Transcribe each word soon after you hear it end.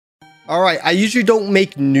All right, I usually don't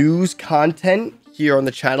make news content here on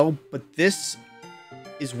the channel, but this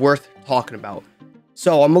is worth talking about.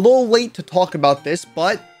 So I'm a little late to talk about this,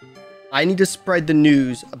 but I need to spread the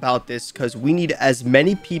news about this because we need as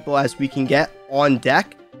many people as we can get on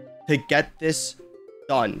deck to get this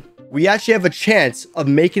done. We actually have a chance of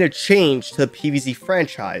making a change to the PvZ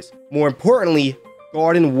franchise. More importantly,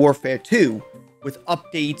 Garden Warfare 2 with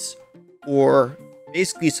updates or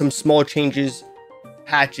basically some small changes,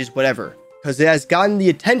 patches, whatever. Because it has gotten the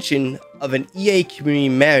attention of an EA community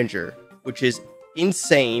manager, which is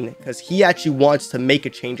insane because he actually wants to make a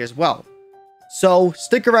change as well. So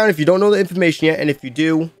stick around if you don't know the information yet, and if you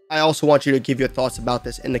do, I also want you to give your thoughts about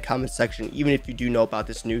this in the comment section, even if you do know about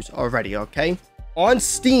this news already, okay? On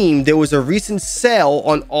Steam, there was a recent sale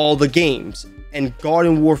on all the games, and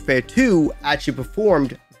Garden Warfare 2 actually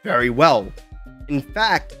performed very well. In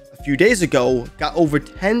fact, a few days ago, got over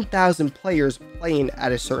 10,000 players playing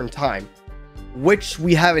at a certain time, which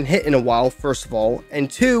we haven't hit in a while, first of all,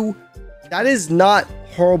 and two, that is not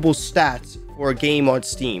horrible stats for a game on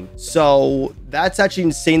Steam. So that's actually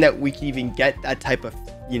insane that we can even get that type of,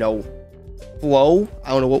 flow.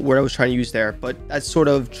 I don't know what word I was trying to use there, but that sort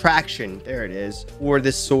of traction, there it is, for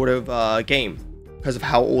this sort of game because of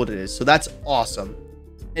how old it is. So that's awesome.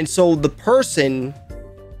 And so the person,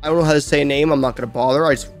 I don't know how to say a name, I'm not going to bother.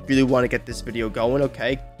 I just really want to get this video going,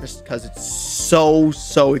 okay? Just because it's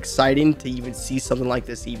so exciting to even see something like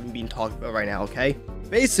this even being talked about right now, okay?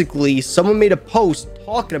 Basically, someone made a post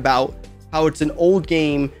talking about how it's an old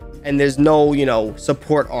game and there's no,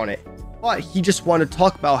 support on it. But he just wanted to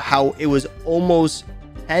talk about how it was almost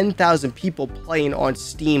 10,000 people playing on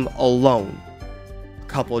Steam alone a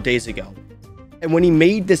couple of days ago. And when he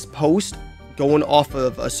made this post, going off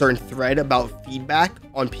of a certain thread about feedback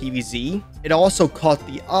on PvZ, it also caught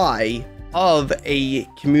the eye of a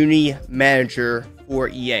community manager for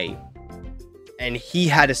EA. And he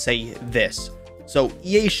had to say this. So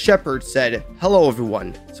EA Shepherd said, "Hello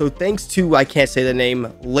everyone. So thanks to, I can't say the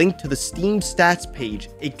name, link to the Steam stats page,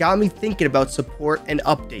 it got me thinking about support and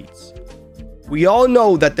updates. We all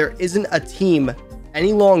know that there isn't a team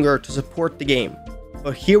any longer to support the game.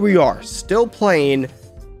 But here we are, still playing.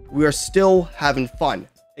 We are still having fun."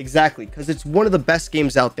 Exactly, because it's one of the best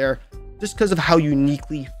games out there, just because of how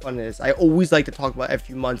uniquely fun it is. I always like to talk about it every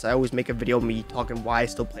few months. I always make a video of me talking why I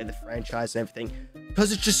still play the franchise and everything,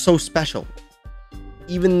 because it's just so special.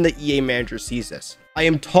 Even the EA manager sees this. "I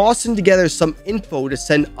am tossing together some info to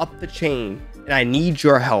send up the chain, and I need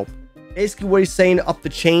your help." Basically what he's saying, up the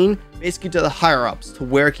chain, basically to the higher ups, to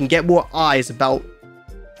where it can get more eyes about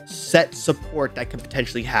set support that could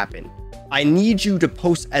potentially happen. "I need you to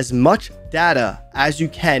post as much data as you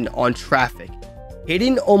can on traffic.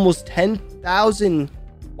 Hitting almost 10,000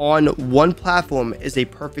 on one platform is a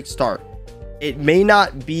perfect start. It may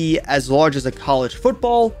not be as large as a college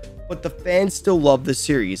football, but the fans still love the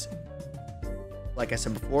series." Like I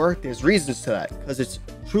said before, there's reasons to that, because it's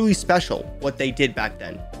truly special what they did back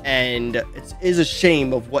then. And it is a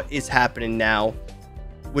shame of what is happening now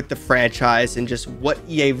with the franchise and just what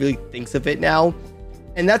EA really thinks of it now.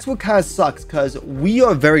 And that's what kind of sucks, because we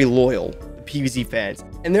are very loyal, the PvZ fans.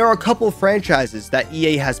 And there are a couple of franchises that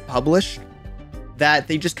EA has published that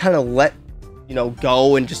they just kind of let,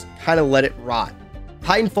 go and just kind of let it rot.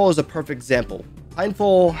 Titanfall is a perfect example.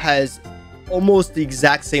 Titanfall has almost the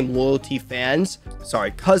exact same loyalty fans,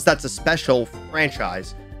 because that's a special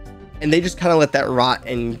franchise, and they just kind of let that rot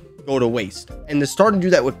and go to waste. And they're starting to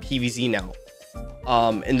do that with PvZ now.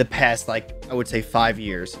 In the past, I would say 5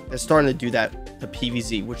 years, they're starting to do that to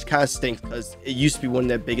PvZ, which kind of stinks because it used to be one of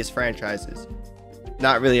their biggest franchises.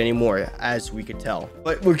 Not really anymore, as we could tell.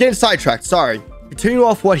 But we're getting sidetracked, sorry. Continuing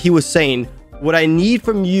off what he was saying, what I need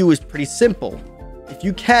from you is pretty simple. If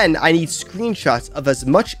you can, I need screenshots of as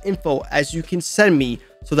much info as you can send me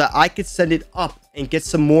so that I could send it up and get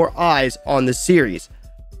some more eyes on the series.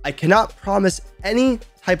 I cannot promise any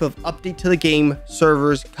type of update to the game,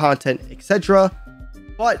 servers, content, etc.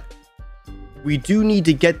 But we do need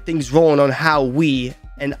to get things rolling on how we,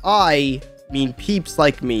 and I mean peeps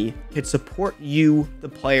like me, can support you, the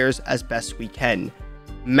players, as best we can.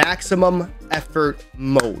 Maximum effort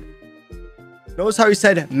mode." Notice how he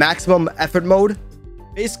said maximum effort mode?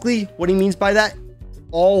 Basically, what he means by that,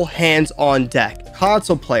 all hands on deck.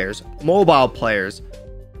 Console players, mobile players,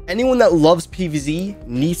 anyone that loves PvZ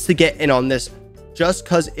needs to get in on this, just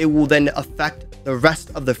because it will then affect the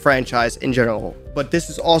rest of the franchise in general. But this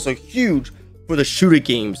is also huge for the shooter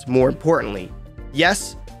games, more importantly.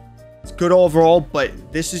 Yes, it's good overall, but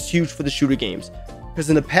this is huge for the shooter games. Because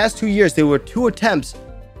in the past 2 years, there were 2 attempts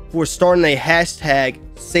for starting a hashtag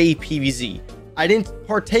 #SavePvZ. I didn't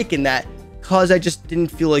partake in that because I just didn't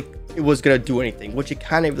feel like it was gonna do anything, which it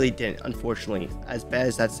kind of really didn't, unfortunately, as bad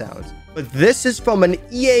as that sounds. But this is from an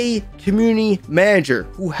EA community manager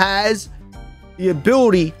who has the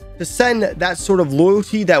ability to send that sort of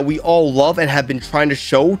loyalty that we all love and have been trying to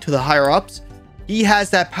show to the higher ups. He has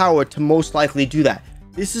that power to most likely do that.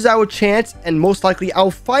 This is our chance, and most likely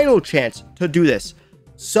our final chance to do this.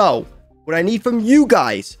 So what I need from you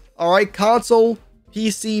guys, all right, console,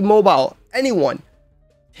 PC, mobile, anyone,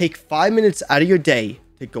 take 5 minutes out of your day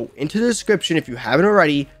to go into the description if you haven't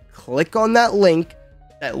already, click on that link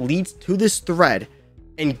that leads to this thread,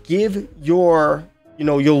 and give your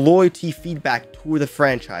your loyalty feedback to the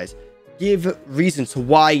franchise. Give reasons to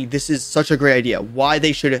why this is such a great idea, why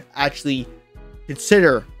they should actually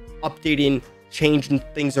consider updating, changing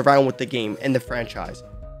things around with the game and the franchise.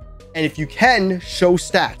 And if you can, show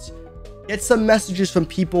stats. Get some messages from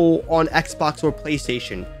people on Xbox or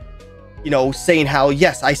PlayStation, saying how,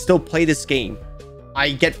 yes, I still play this game.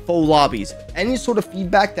 I get full lobbies. Any sort of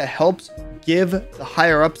feedback that helps give the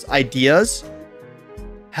higher ups ideas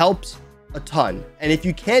helps a ton. And if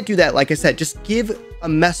you can't do that, like I said, just give a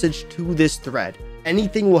message to this thread.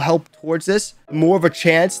 Anything will help towards this. More of a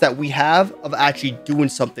chance that we have of actually doing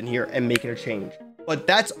something here and making a change. But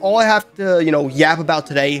that's all I have to, yap about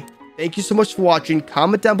today. Thank you so much for watching.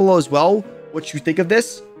 Comment down below as well what you think of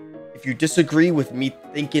this. If you disagree with me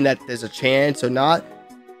thinking that there's a chance or not.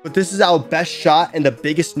 But this is our best shot and the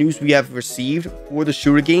biggest news we have received for the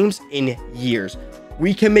shooter games in years.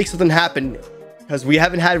 We can make something happen because we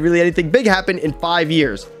haven't had really anything big happen in 5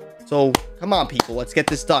 years. So come on, people, let's get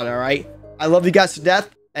this done. All right, I love you guys to death,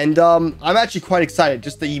 and I'm actually quite excited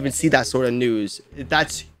just to even see that sort of news.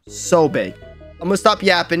 That's so big. I'm gonna stop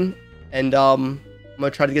yapping, and I'm gonna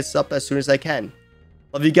try to get this up as soon as I can.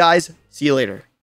 Love you guys. See you later.